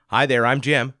Hi there, I'm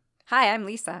Jim. Hi, I'm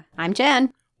Lisa. I'm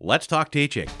Jen. Let's talk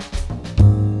teaching.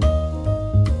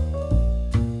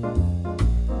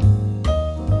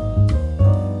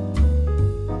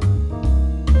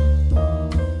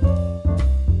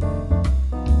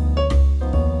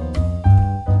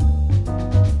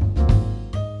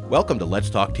 Welcome to Let's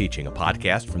Talk Teaching, a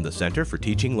podcast from the Center for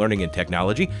Teaching, Learning, and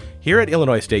Technology here at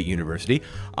Illinois State University.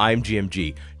 I'm Jim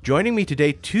G. Joining me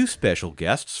today, two special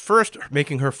guests. First,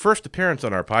 making her first appearance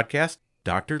on our podcast,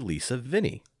 Dr. Lisa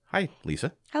Vinnie. Hi,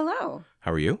 Lisa. Hello.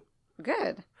 How are you?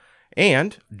 Good.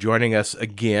 And joining us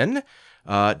again,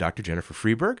 Dr. Jennifer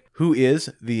Freeberg, who is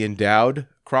the endowed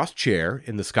cross chair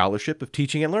in the Scholarship of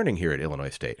Teaching and Learning here at Illinois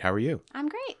State. How are you? I'm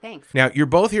great, thanks. Now, you're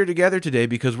both here together today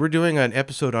because we're doing an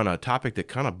episode on a topic that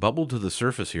kind of bubbled to the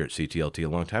surface here at CTLT a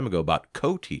long time ago about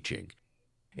co-teaching.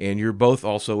 And you're both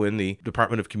also in the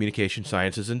Department of Communication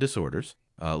Sciences and Disorders.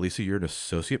 Lisa, you're an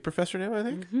associate professor now, I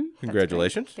think? Mm-hmm.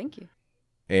 Congratulations. Thank you.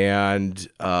 And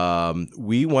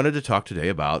we wanted to talk today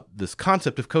about this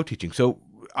concept of co-teaching. So,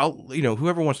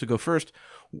 whoever wants to go first,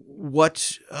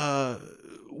 what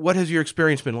has your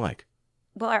experience been like?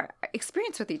 Well, our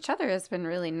experience with each other has been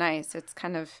really nice. It's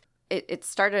kind of, it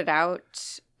started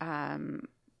out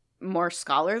more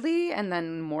scholarly and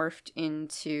then morphed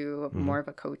into more of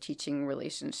a co-teaching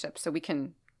relationship. So we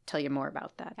can tell you more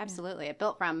about that. Absolutely. It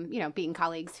built from, being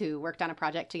colleagues who worked on a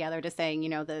project together to saying,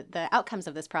 the outcomes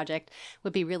of this project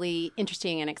would be really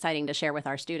interesting and exciting to share with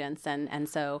our students. And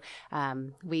so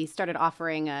we started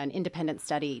offering an independent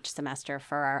study each semester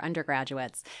for our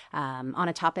undergraduates on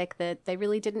a topic that they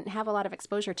really didn't have a lot of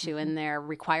exposure to in their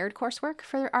required coursework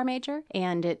for our major.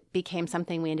 And it became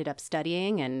something we ended up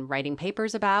studying and writing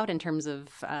papers about in terms of,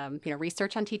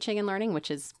 research on teaching and learning,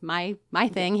 which is my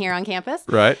thing here on campus.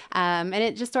 Right. And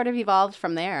it just sort of evolved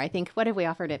from there. I think, what have we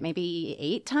offered it? Maybe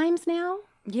 8 times now?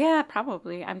 Yeah,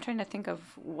 probably. I'm trying to think of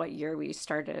what year we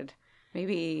started.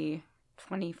 Maybe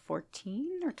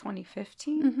 2014 or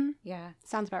 2015? Mm-hmm. Yeah.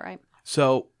 Sounds about right.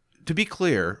 So, to be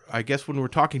clear, I guess when we're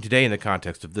talking today in the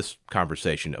context of this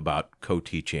conversation about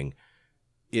co-teaching,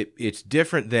 it's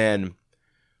different than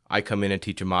I come in and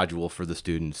teach a module for the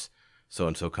students,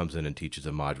 so-and-so comes in and teaches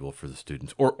a module for the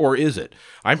students. Or is it?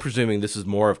 I'm presuming this is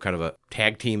more of kind of a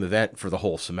tag team event for the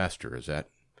whole semester. Is that?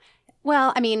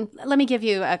 Well, let me give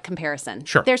you a comparison.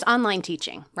 Sure. There's online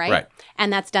teaching, right? Right.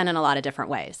 And that's done in a lot of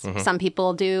different ways. Mm-hmm. Some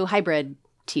people do hybrid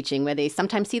teaching where they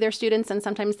sometimes see their students and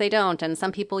sometimes they don't. And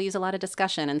some people use a lot of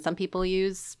discussion and some people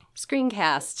use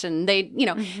screencasts and they,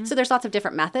 so there's lots of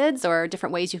different methods or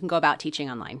different ways you can go about teaching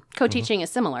online. Co-teaching is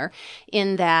similar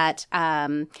in that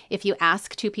if you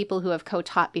ask 2 people who have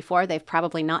co-taught before, they've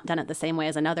probably not done it the same way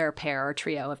as another pair or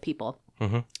trio of people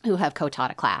who have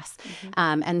co-taught a class.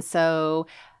 And so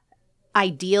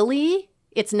ideally,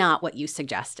 it's not what you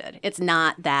suggested. It's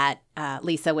not that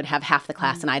Lisa would have half the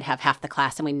class and I'd have half the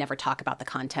class and we never talk about the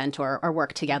content or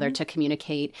work together to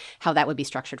communicate how that would be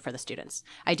structured for the students.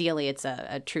 Ideally, it's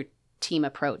a true team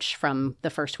approach from the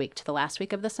first week to the last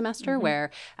week of the semester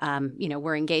where,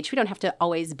 we're engaged. We don't have to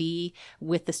always be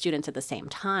with the students at the same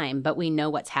time, but we know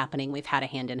what's happening. We've had a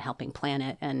hand in helping plan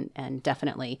it and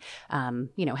definitely,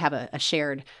 have a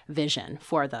shared vision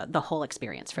for the whole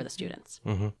experience for the students.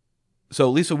 Mm-hmm. So,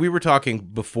 Lisa, we were talking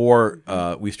before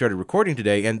we started recording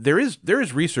today, and there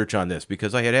is research on this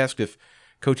because I had asked if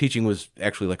co-teaching was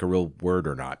actually like a real word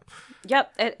or not.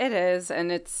 Yep, it is. And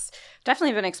it's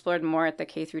definitely been explored more at the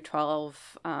K through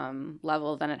 12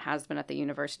 level than it has been at the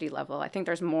university level. I think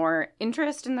there's more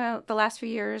interest in the last few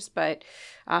years, but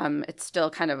it's still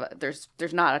kind of, there's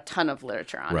not a ton of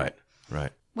literature on it.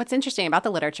 Right. What's interesting about the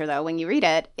literature, though, when you read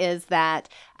it, is that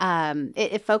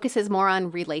it focuses more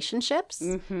on relationships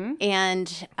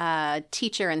and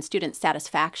teacher and student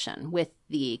satisfaction with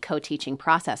the co-teaching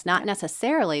process, not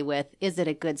necessarily with, is it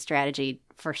a good strategy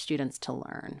for students to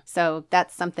learn? So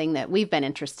that's something that we've been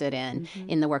interested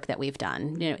in the work that we've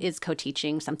done. Is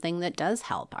co-teaching something that does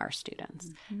help our students?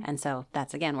 And so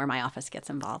that's, again, where my office gets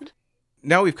involved.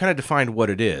 Now we've kind of defined what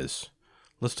it is.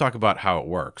 Let's talk about how it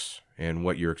works and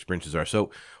what your experiences are. So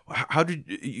how did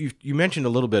you mentioned a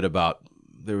little bit about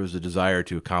there was a desire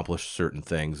to accomplish certain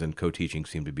things and co-teaching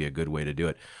seemed to be a good way to do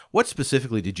it. What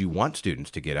specifically did you want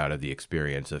students to get out of the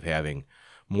experience of having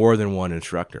more than one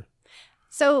instructor?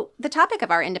 So the topic of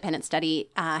our independent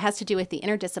study has to do with the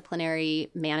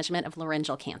interdisciplinary management of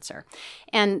laryngeal cancer.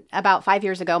 And about 5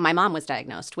 years ago, my mom was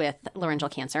diagnosed with laryngeal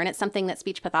cancer. And it's something that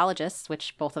speech pathologists,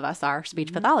 which both of us are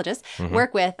speech pathologists,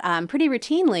 work with pretty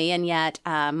routinely. And yet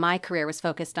my career was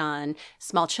focused on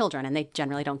small children, and they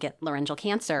generally don't get laryngeal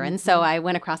cancer. And so I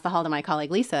went across the hall to my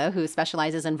colleague, Lisa, who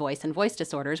specializes in voice and voice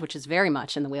disorders, which is very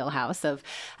much in the wheelhouse of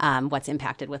what's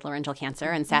impacted with laryngeal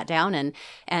cancer, and sat down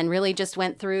and really just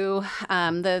went through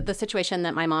the situation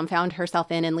that my mom found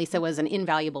herself in, and Lisa was an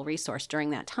invaluable resource during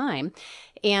that time.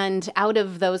 And out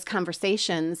of those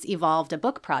conversations evolved a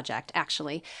book project,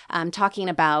 actually, talking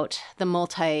about the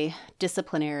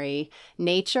multidisciplinary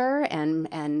nature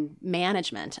and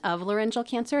management of laryngeal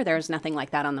cancer. There's nothing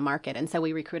like that on the market. And so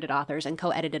we recruited authors and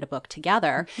co-edited a book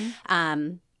together.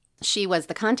 She was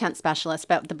the content specialist,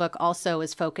 but the book also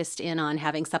is focused in on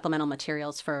having supplemental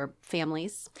materials for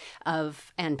families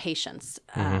and patients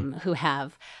who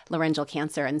have laryngeal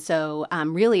cancer. And so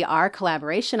really our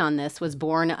collaboration on this was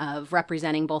born of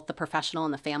representing both the professional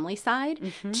and the family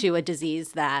side to a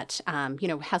disease that,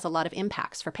 has a lot of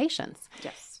impacts for patients.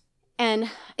 Yes. And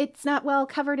it's not well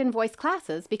covered in voice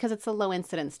classes because it's a low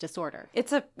incidence disorder.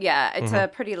 It's a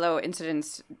pretty low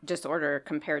incidence disorder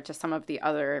compared to some of the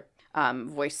other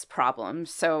voice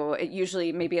problems. So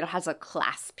maybe it has a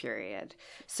class period.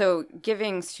 So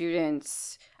giving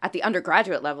students at the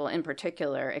undergraduate level in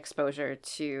particular exposure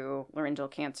to laryngeal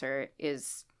cancer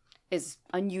is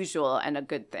unusual and a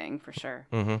good thing for sure.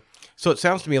 So it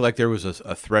sounds to me like there was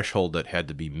a threshold that had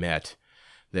to be met,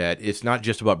 that it's not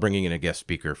just about bringing in a guest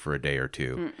speaker for a day or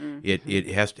two.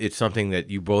 It's something that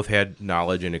you both had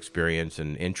knowledge and experience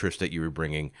and interest that you were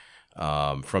bringing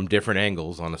from different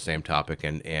angles on the same topic,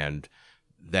 and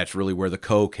that's really where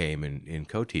the came in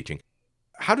co-teaching.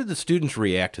 How did the students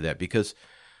react to that? Because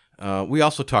we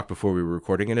also talked before we were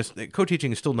recording, and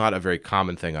co-teaching is still not a very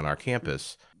common thing on our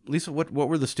campus. Lisa, what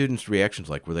were the students' reactions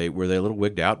like? Were they a little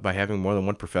wigged out by having more than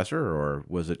one professor, or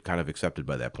was it kind of accepted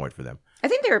by that point for them? I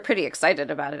think they were pretty excited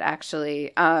about it,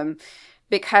 actually.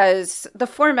 Because the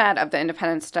format of the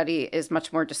independent study is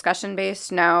much more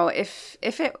discussion-based. Now, if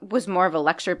it was more of a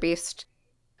lecture-based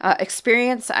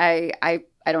experience, I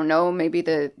don't know, maybe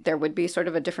there would be sort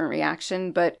of a different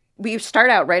reaction. But we start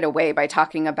out right away by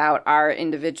talking about our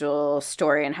individual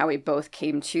story and how we both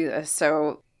came to this.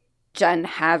 So Jen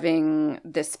having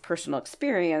this personal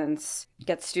experience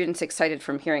gets students excited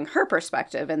from hearing her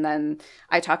perspective. And then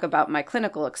I talk about my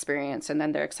clinical experience, and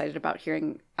then they're excited about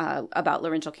hearing about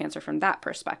laryngeal cancer from that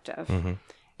perspective.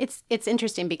 It's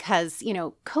interesting because,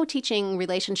 co-teaching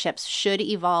relationships should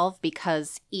evolve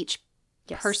because each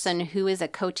person who is a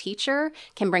co-teacher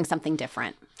can bring something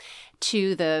different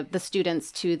to the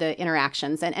students, to the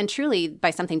interactions. And truly, by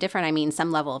something different, I mean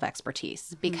some level of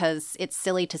expertise, because it's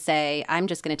silly to say, I'm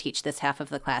just going to teach this half of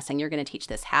the class and you're going to teach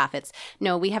this half.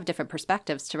 No, we have different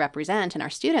perspectives to represent, and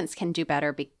our students can do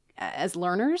better as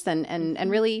learners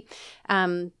and really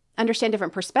understand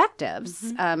different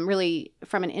perspectives, really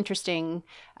from an interesting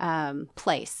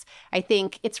place. I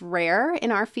think it's rare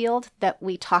in our field that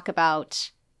we talk about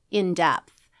in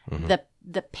depth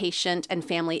the patient and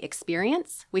family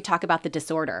experience. We talk about the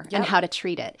disorder and how to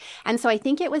treat it. And so I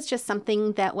think it was just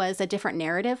something that was a different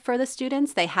narrative for the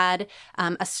students. They had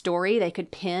a story they could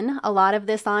pin a lot of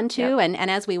this onto. And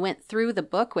as we went through the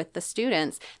book with the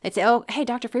students, they'd say, oh, hey,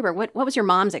 Dr. Freeberg, what was your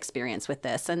mom's experience with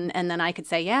this? And then I could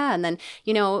say, yeah. And then,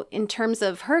 in terms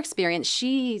of her experience,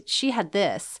 she had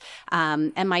this.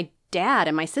 And my dad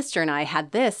and my sister and I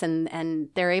had this, and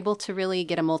they're able to really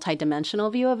get a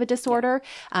multidimensional view of a disorder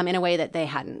in a way that they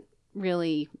hadn't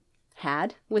really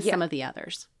had with some of the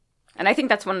others. And I think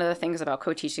that's one of the things about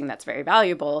co-teaching that's very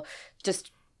valuable.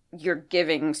 Just you're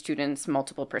giving students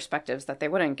multiple perspectives that they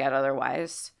wouldn't get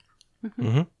otherwise.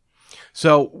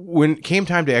 So when it came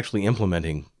time to actually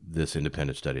implementing this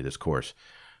independent study, this course,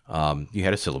 you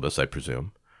had a syllabus, I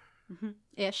presume.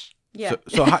 Ish. Yeah.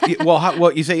 So how,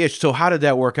 you say ish. So how did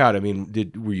that work out? I mean,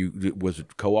 was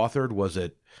it co-authored? Was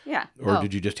it? Yeah. Or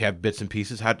did you just have bits and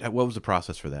pieces? What was the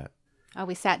process for that?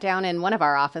 We sat down in one of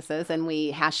our offices and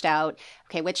we hashed out,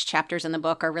 which chapters in the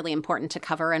book are really important to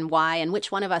cover and why, and which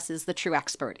one of us is the true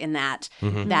expert in that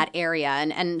area.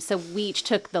 And so we each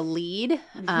took the lead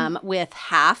with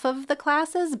half of the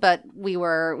classes, but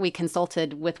we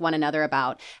consulted with one another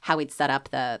about how we'd set up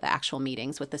the actual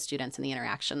meetings with the students and the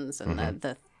interactions and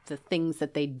the things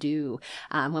that they do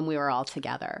when we were all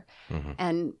together.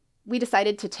 And we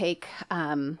decided to take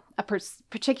a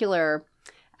particular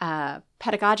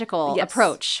pedagogical Yes.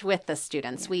 approach with the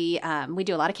students. We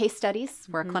do a lot of case studies.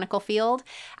 We're a clinical field,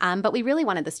 but we really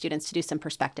wanted the students to do some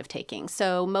perspective taking.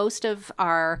 So most of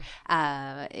our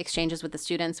exchanges with the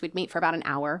students, we'd meet for about an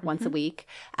hour once a week,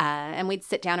 and we'd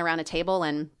sit down around a table,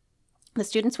 and the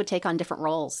students would take on different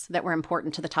roles that were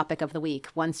important to the topic of the week.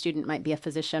 One student might be a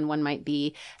physician, one might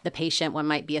be the patient, one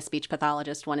might be a speech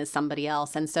pathologist, one is somebody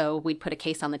else. And so we'd put a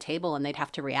case on the table and they'd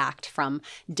have to react from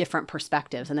different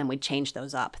perspectives. And then we'd change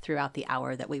those up throughout the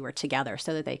hour that we were together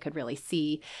so that they could really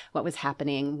see what was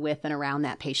happening with and around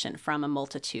that patient from a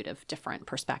multitude of different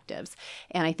perspectives.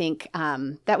 And I think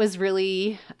that was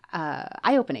really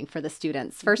eye-opening for the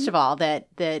students. First of all, that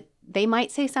they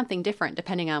might say something different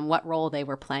depending on what role they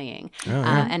were playing,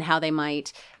 and how they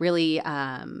might really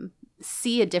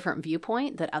see a different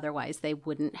viewpoint that otherwise they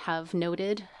wouldn't have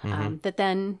noted, that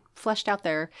then fleshed out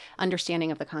their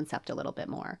understanding of the concept a little bit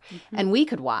more. And we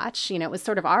could watch, it was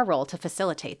sort of our role to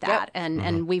facilitate that.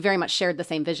 And we very much shared the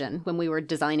same vision when we were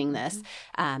designing this,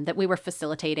 that we were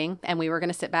facilitating and we were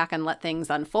going to sit back and let things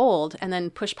unfold and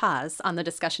then push pause on the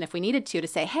discussion if we needed to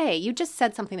say, hey, you just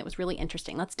said something that was really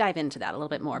interesting. Let's dive into that a little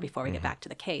bit more before we get back to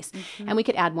the case. And we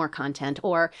could add more content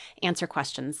or answer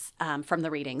questions from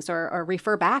the readings or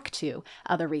refer back to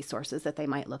other resources that they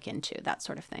might look into, that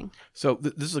sort of thing. So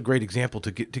this is a great example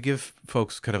to give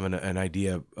folks kind of an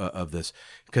idea of this,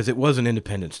 because it was an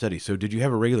independent study. So did you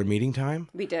have a regular meeting time?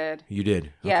 We did. You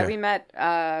did? Yeah, Okay. we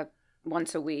met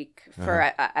once a week for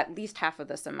at least half of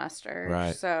the semester.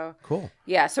 Right. So Cool.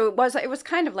 yeah, so it was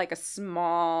kind of like a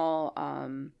small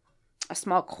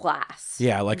class.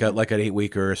 Yeah, like an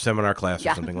 8-week or a seminar class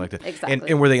or something like that. Exactly.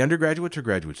 And were they undergraduates or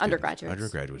graduate students? Undergraduates.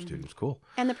 Undergraduate students. Cool.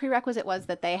 And the prerequisite was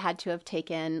that they had to have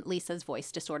taken Lisa's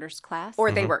voice disorders class.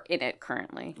 Or they were in it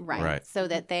currently. Right. So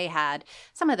that they had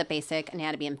some of the basic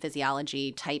anatomy and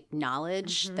physiology type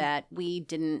knowledge that we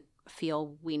didn't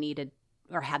feel we needed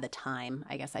or had the time,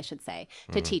 I guess I should say,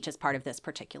 to teach as part of this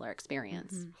particular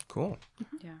experience. Cool.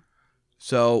 Yeah.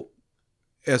 So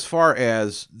as far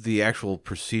as the actual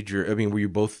procedure, I mean, were you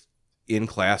both in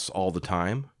class all the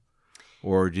time?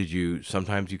 Or did you,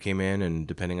 sometimes you came in and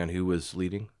depending on who was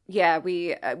leading? Yeah,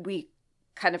 we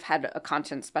kind of had a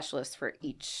content specialist for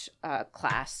each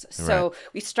class. So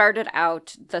we started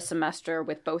out the semester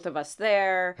with both of us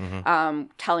there,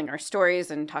 telling our stories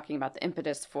and talking about the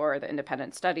impetus for the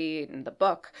independent study and the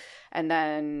book. And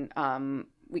then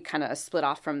we kind of split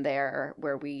off from there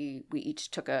where we each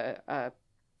took a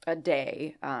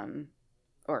day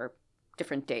or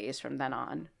different days from then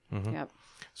on. Yep.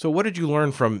 So what did you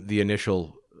learn from the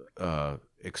initial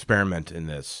experiment in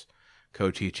this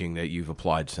co-teaching that you've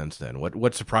applied since then?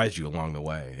 What surprised you along the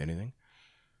way? Anything?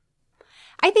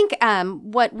 I think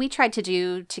what we tried to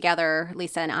do together,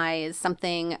 Lisa and I, is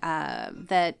something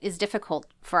that is difficult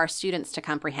for our students to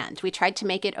comprehend. We tried to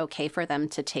make it okay for them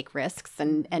to take risks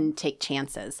and take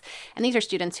chances. And these are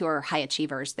students who are high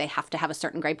achievers. They have to have a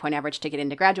certain grade point average to get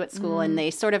into graduate school, and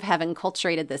they sort of have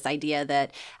enculturated this idea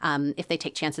that if they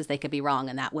take chances, they could be wrong,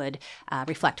 and that would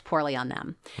reflect poorly on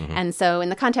them. And so in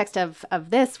the context of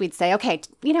this, we'd say, okay,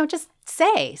 just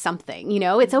say something,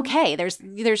 it's okay.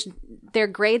 Their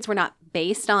grades were not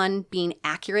based on being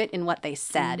accurate in what they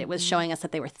said. It was showing us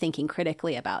that they were thinking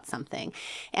critically about something.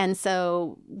 And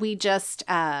so we just,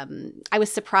 I was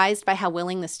surprised by how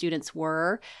willing the students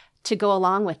were to go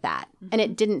along with that. And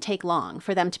it didn't take long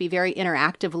for them to be very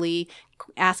interactively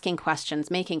asking questions,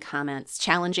 making comments,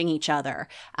 challenging each other,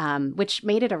 which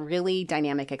made it a really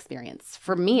dynamic experience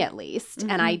for me, at least.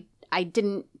 And I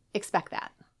didn't expect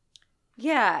that.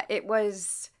 Yeah, it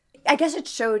was, I guess it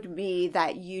showed me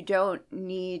that you don't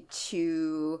need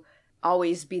to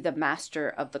always be the master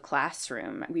of the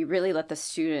classroom. We really let the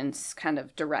students kind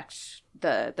of direct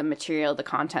the material, the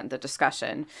content, the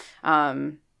discussion.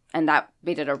 And that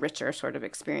made it a richer sort of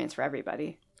experience for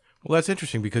everybody. Well, that's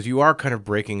interesting because you are kind of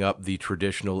breaking up the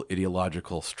traditional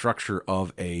ideological structure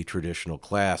of a traditional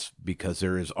class because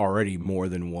there is already more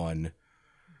than one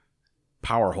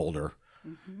power holder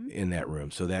in that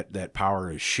room. So that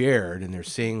power is shared, and they're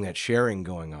seeing that sharing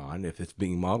going on if it's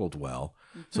being modeled well.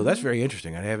 So that's very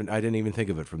interesting. I didn't even think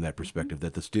of it from that perspective,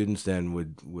 that the students then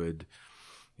would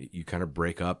you kind of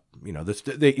break up,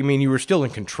 you were still in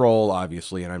control,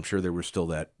 obviously, and I'm sure there was still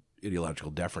that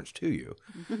ideological deference to you.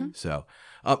 So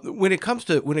when it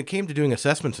came to doing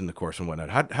assessments in the course and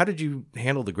whatnot, how did you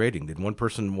handle the grading? Did one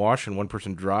person wash and one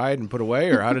person dried and put away,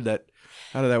 or how did that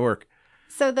work?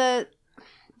 So the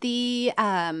The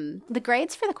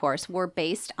grades for the course were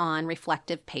based on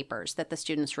reflective papers that the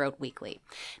students wrote weekly.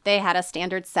 They had a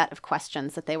standard set of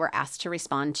questions that they were asked to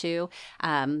respond to.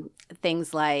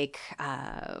 Things like,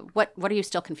 what are you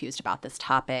still confused about this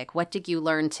topic? What did you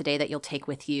learn today that you'll take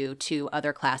with you to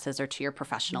other classes or to your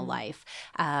professional life?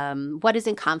 What is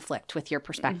in conflict with your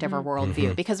perspective or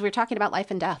worldview? Because we're talking about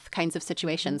life and death kinds of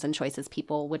situations and choices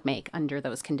people would make under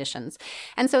those conditions.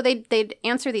 And so they'd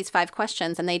answer these 5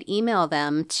 questions and they'd email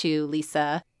them to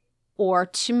Lisa or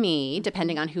to me,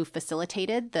 depending on who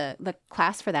facilitated the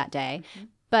class for that day.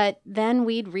 But then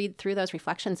we'd read through those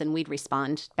reflections and we'd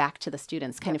respond back to the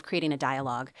students, kind of creating a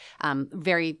dialogue,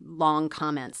 very long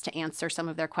comments to answer some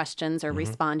of their questions or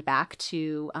respond back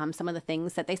to some of the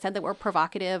things that they said that were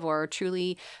provocative or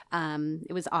truly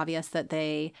it was obvious that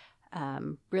they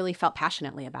really felt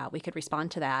passionately about. We could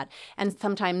respond to that. And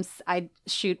sometimes I'd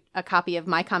shoot a copy of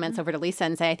my comments over to Lisa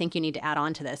and say, I think you need to add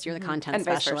on to this. You're the content and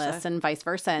specialist and vice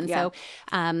versa. And so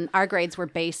our grades were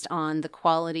based on the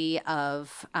quality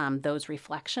of those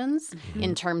reflections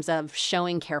in terms of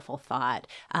showing careful thought,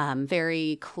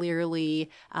 very clearly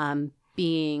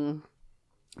being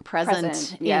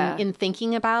present in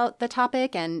thinking about the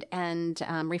topic and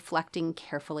reflecting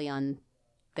carefully on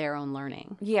their own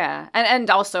learning. Yeah. And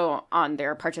also on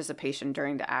their participation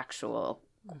during the actual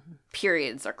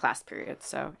periods or class periods.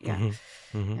 So, yeah.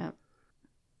 Yeah.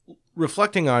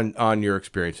 Reflecting on your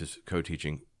experiences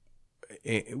co-teaching,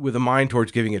 with a mind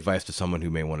towards giving advice to someone who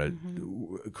may want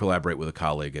to collaborate with a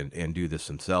colleague and do this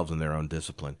themselves in their own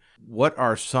discipline, what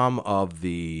are some of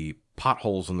the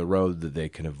potholes in the road that they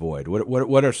can avoid?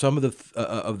 What are some of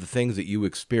the things that you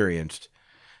experienced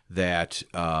that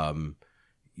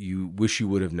you wish you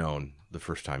would have known the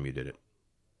first time you did it?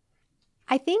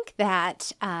 I think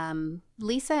that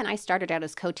Lisa and I started out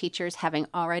as co-teachers having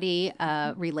already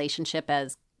a relationship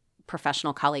as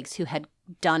professional colleagues who had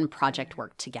done project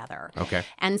work together. Okay.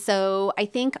 And so I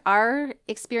think our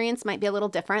experience might be a little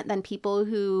different than people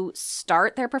who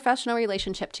start their professional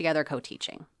relationship together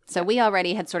co-teaching. So we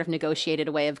already had sort of negotiated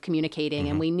a way of communicating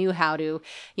and we knew how to,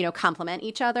 complement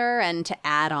each other and to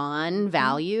add on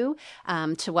value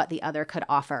to what the other could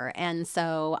offer. And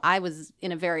so I was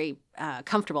in a very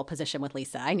comfortable position with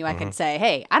Lisa. I knew I could say,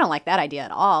 hey, I don't like that idea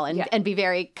at all and be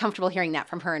very comfortable hearing that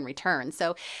from her in return.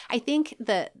 So I think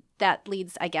that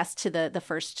leads, I guess, to the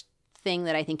first thing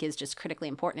that I think is just critically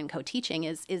important in co-teaching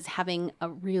is having a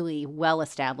really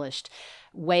well-established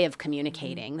way of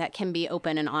communicating that can be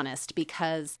open and honest,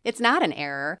 because it's not an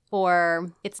error or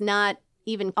it's not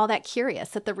even all that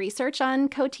curious that the research on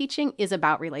co-teaching is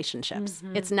about relationships.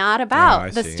 It's not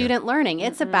about the student learning.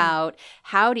 It's about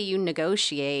how do you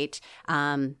negotiate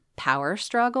power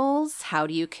struggles? How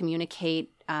do you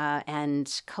communicate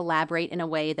and collaborate in a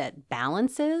way that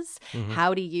balances?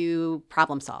 How do you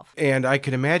problem solve? And I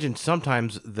can imagine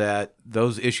sometimes that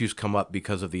those issues come up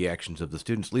because of the actions of the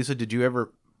students. Lisa, did you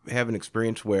ever have an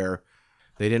experience where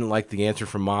they didn't like the answer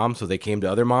from mom, so they came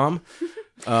to other mom?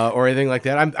 Or anything like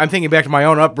that? I'm thinking back to my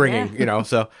own upbringing,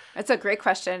 so. That's a great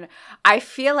question. I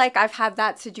feel like I've had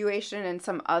that situation in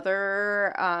some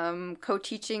other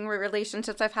co-teaching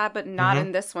relationships I've had, but not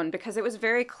in this one, because it was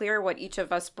very clear what each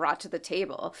of us brought to the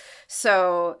table.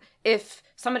 So if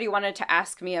somebody wanted to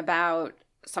ask me about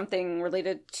something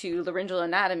related to laryngeal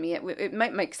anatomy, it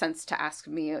might make sense to ask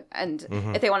me. And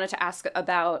if they wanted to ask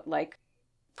about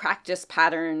practice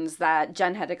patterns that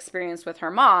Jen had experienced with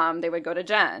her mom, they would go to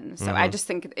Jen. So I just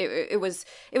think it was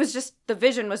just, the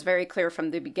vision was very clear from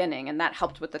the beginning, and that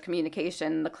helped with the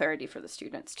communication, the clarity for the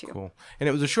students too. Cool. And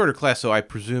it was a shorter class, so I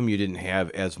presume you didn't have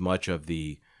as much of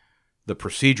the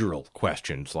procedural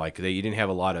questions, like you didn't have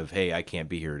a lot of, hey, I can't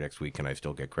be here next week, can I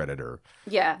still get credit? Or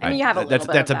you have a little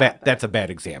bit of that. That's a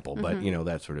bad example, but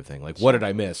that sort of thing. Like, what did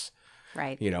I miss?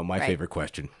 Right. My favorite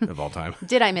question of all time.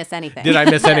 Did I miss anything? Did I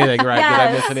miss anything? Right. Yes. Did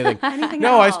I miss anything? Anything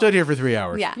no, I stood here for 3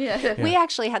 hours. Yeah. We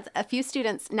actually had a few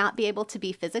students not be able to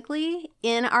be physically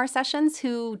in our sessions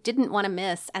who didn't want to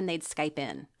miss, and they'd Skype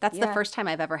in. That's the first time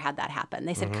I've ever had that happen.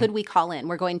 They said, could we call in?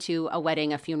 We're going to a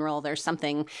wedding, a funeral. There's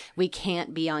something we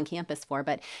can't be on campus for,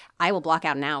 but I will block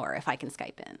out an hour if I can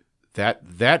Skype in.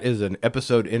 That is an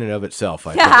episode in and of itself.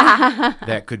 I think.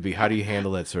 That could be, how do you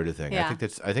handle that sort of thing? Yeah.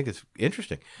 I think it's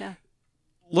interesting. Yeah.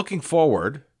 Looking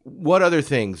forward, what other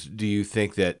things do you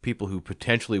think that people who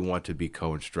potentially want to be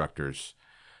co-instructors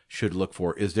should look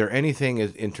for? Is there anything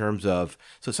in terms of,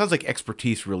 so it sounds like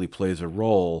expertise really plays a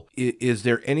role. Is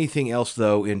there anything else,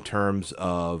 though, in terms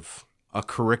of a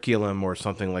curriculum or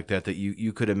something like that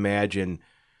you could imagine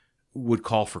would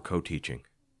call for co-teaching?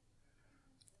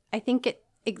 I think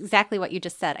exactly what you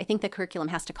just said. I think the curriculum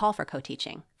has to call for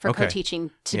co-teaching, Okay.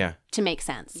 to make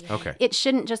sense. Okay. It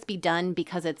shouldn't just be done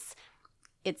because it's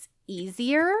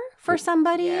easier for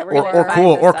somebody Yeah, we're Or gonna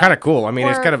cool, find or this kind of out. cool. I mean,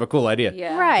 it's Or- kind of a cool idea.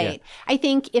 Yeah. Right. I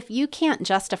think if you can't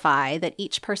justify that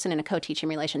each person in a co-teaching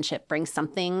relationship brings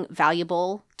something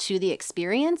valuable to the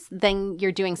experience, then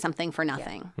you're doing something for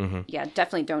nothing. Yeah,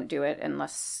 definitely don't do it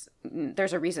unless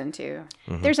there's a reason to.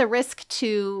 There's a risk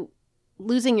to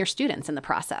losing your students in the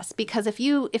process, because if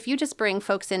you just bring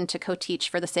folks in to co-teach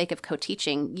for the sake of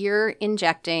co-teaching, you're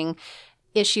injecting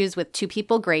issues with two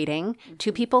people grading,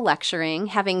 two people lecturing,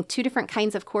 having two different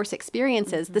kinds of course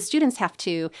experiences. The students have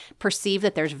to perceive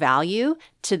that there's value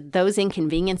to those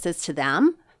inconveniences to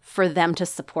them for them to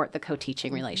support the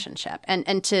co-teaching relationship,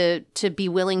 and to be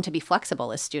willing to be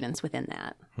flexible as students within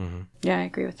that. Yeah, I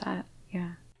agree with that. Yeah.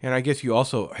 And I guess you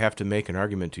also have to make an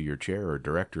argument to your chair or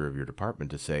director of your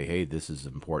department to say, hey, this is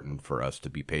important for us to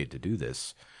be paid to do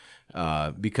this.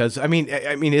 Because, I mean,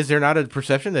 is there not a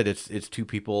perception that it's two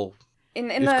people...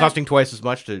 It's costing twice as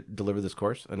much to deliver this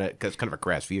course, and it's kind of a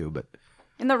crass view, but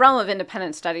In the realm of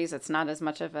independent studies, it's not as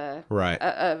much of a right.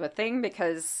 of a thing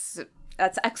because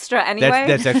that's extra anyway.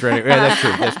 That's extra. Yeah, that's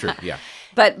true. That's true. Yeah.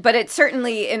 But it's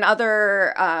certainly in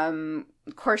other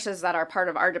courses that are part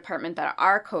of our department that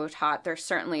are co-taught, there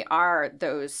certainly are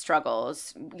those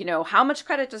struggles. You know, how much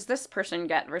credit does this person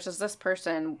get versus this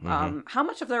person? How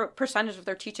much of their percentage of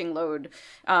their teaching load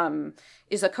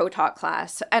is a co-taught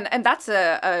class? And that's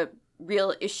a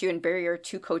real issue and barrier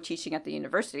to co-teaching at the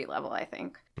university level, I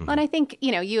think. Well, and I think,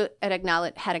 you had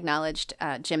acknowledged,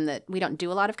 Jim, that we don't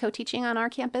do a lot of co-teaching on our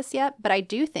campus yet. But I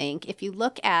do think if you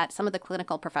look at some of the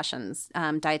clinical professions,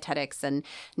 dietetics and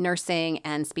nursing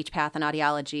and speech path and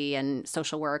audiology and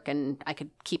social work, and I could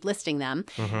keep listing them.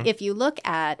 If you look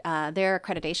at their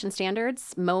accreditation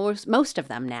standards, most of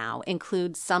them now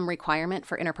include some requirement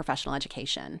for interprofessional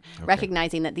education,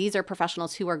 recognizing that these are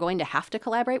professionals who are going to have to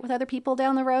collaborate with other people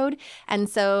down the road. And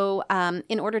so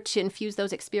in order to infuse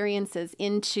those experiences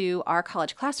into our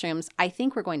college classrooms, I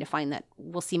think we're going to find that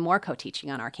we'll see more co-teaching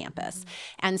on our campus.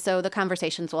 And so the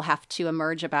conversations will have to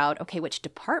emerge about, okay, which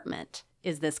department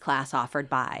is this class offered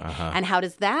by? And how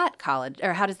does that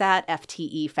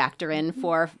FTE factor in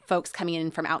for folks coming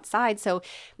in from outside? So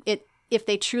if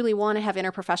they truly want to have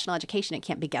interprofessional education, it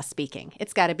can't be guest speaking.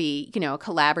 It's got to be, a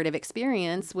collaborative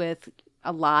experience with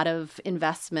a lot of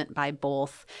investment by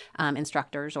both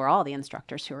instructors or all the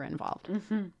instructors who are involved.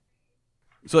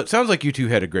 So it sounds like you two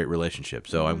had a great relationship.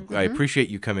 So I appreciate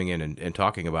you coming in and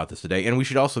talking about this today. And we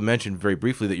should also mention very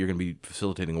briefly that you're going to be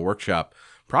facilitating a workshop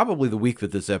probably the week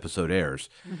that this episode airs.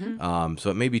 So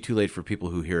it may be too late for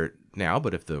people who hear it now,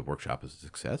 but if the workshop is a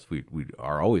success, we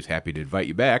are always happy to invite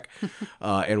you back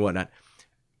and whatnot.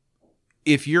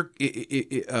 If you're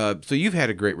so you've had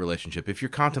a great relationship. If you're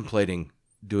contemplating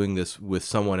doing this with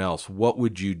someone else, how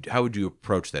would you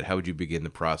approach that? How would you begin the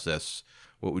process?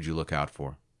 What would you look out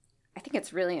for? I think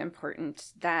it's really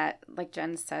important that, like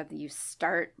Jen said, you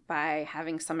start by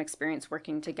having some experience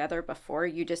working together before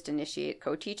you just initiate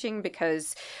co-teaching,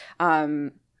 because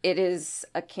it is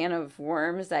a can of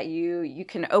worms that you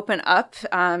can open up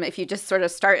if you just sort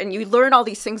of start and you learn all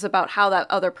these things about how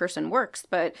that other person works.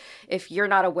 But if you're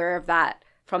not aware of that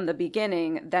from the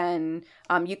beginning, then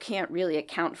you can't really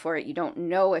account for it. You don't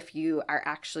know if you are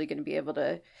actually going to be able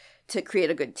to create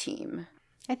a good team.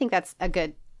 I think that's a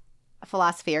good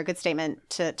philosophy or a good statement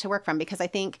to work from, because I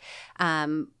think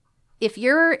if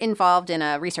you're involved in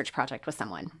a research project with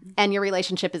someone and your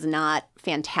relationship is not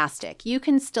fantastic, you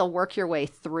can still work your way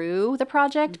through the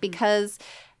project because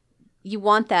you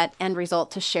want that end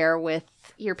result to share with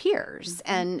your peers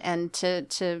and to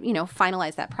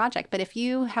finalize that project. But if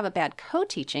you have a bad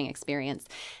co-teaching experience,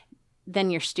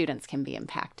 then your students can be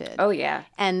impacted. Oh, yeah.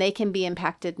 And they can be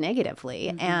impacted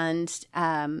negatively. And,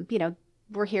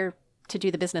 we're here to do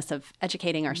the business of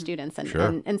educating our students.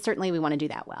 And certainly we want to do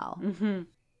that well.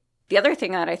 The other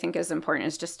thing that I think is important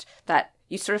is just that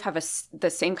you sort of have the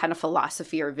same kind of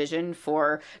philosophy or vision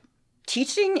for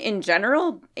teaching in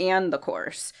general and the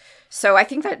course. So I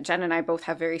think that Jen and I both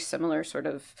have very similar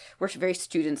we're very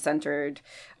student-centered.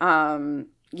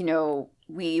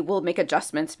 We will make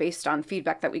adjustments based on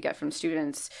feedback that we get from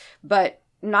students, but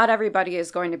not everybody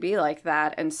is going to be like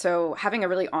that. And so having a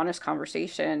really honest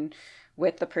conversation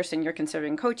with the person you're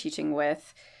considering co-teaching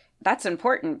with, that's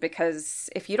important, because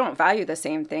if you don't value the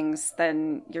same things,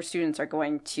 then your students are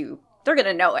going to they're going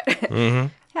to know it. Mm-hmm.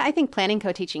 Yeah, I think planning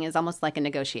co-teaching is almost like a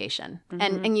negotiation.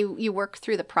 And you work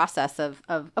through the process of,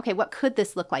 okay, what could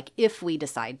this look like if we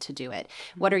decide to do it?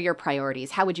 What are your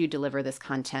priorities? How would you deliver this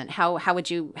content? How would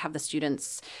you have the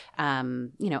students,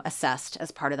 assessed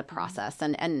as part of the process?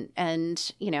 And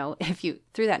if you,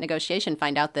 through that negotiation,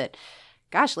 find out that,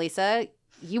 gosh, Lisa,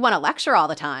 you want to lecture all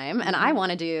the time and I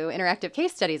want to do interactive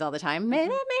case studies all the time. That may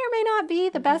or may not be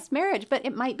the best marriage, but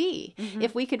it might be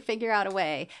if we could figure out a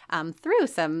way through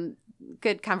some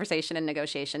good conversation and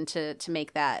negotiation to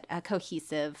make that a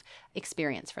cohesive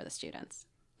experience for the students.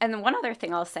 And then one other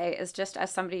thing I'll say is, just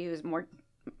as somebody who's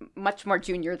much more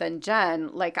junior than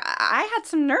Jen, like I had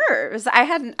some nerves. I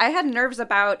had nerves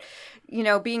about,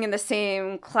 being in the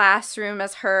same classroom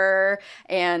as her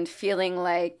and feeling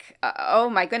like, oh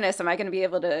my goodness, am I going to be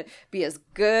able to be as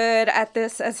good at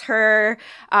this as her?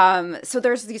 So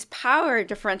there's these power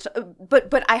differential,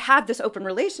 but I have this open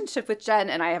relationship with Jen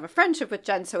and I have a friendship with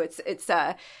Jen. So it's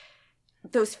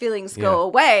those feelings go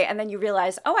away, and then you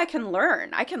realize, oh, I can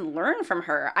learn from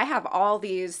her. I have all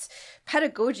these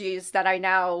pedagogies that I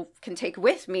now can take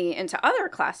with me into other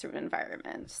classroom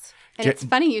environments. And it's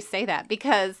funny you say that,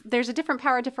 because there's a different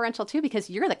power differential too, because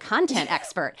you're the content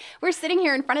expert. We're sitting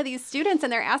here in front of these students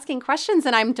and they're asking questions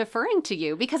and I'm deferring to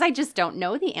you because I just don't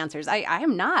know the answers. I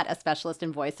am not a specialist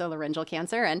in voice or laryngeal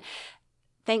cancer, and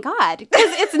thank God, because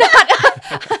it's not,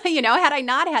 had I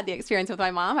not had the experience with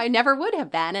my mom, I never would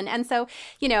have been. And so,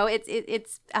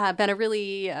 it's been a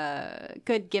really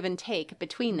good give and take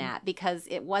between that, because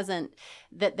it wasn't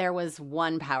that there was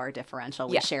one power differential.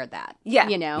 We shared that,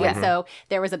 and so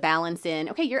there was a balance in,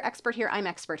 okay, you're expert here, I'm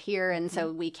expert here. And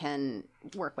so we can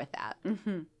work with that.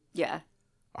 Mm-hmm. Yeah.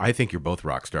 I think you're both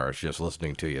rock stars just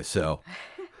listening to you. So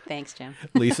thanks, Jim.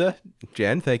 Lisa,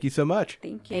 Jen, thank you so much.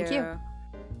 Thank you. Thank you.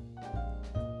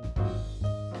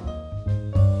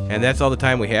 And that's all the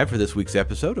time we have for this week's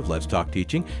episode of Let's Talk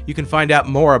Teaching. You can find out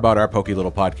more about our Pokey Little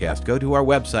podcast. Go to our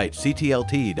website,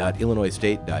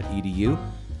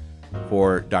 ctlt.illinoisstate.edu.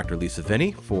 For Dr. Lisa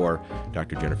Finney, for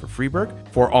Dr. Jennifer Freeberg,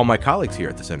 for all my colleagues here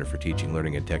at the Center for Teaching,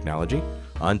 Learning, and Technology,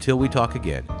 until we talk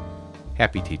again,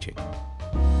 happy teaching.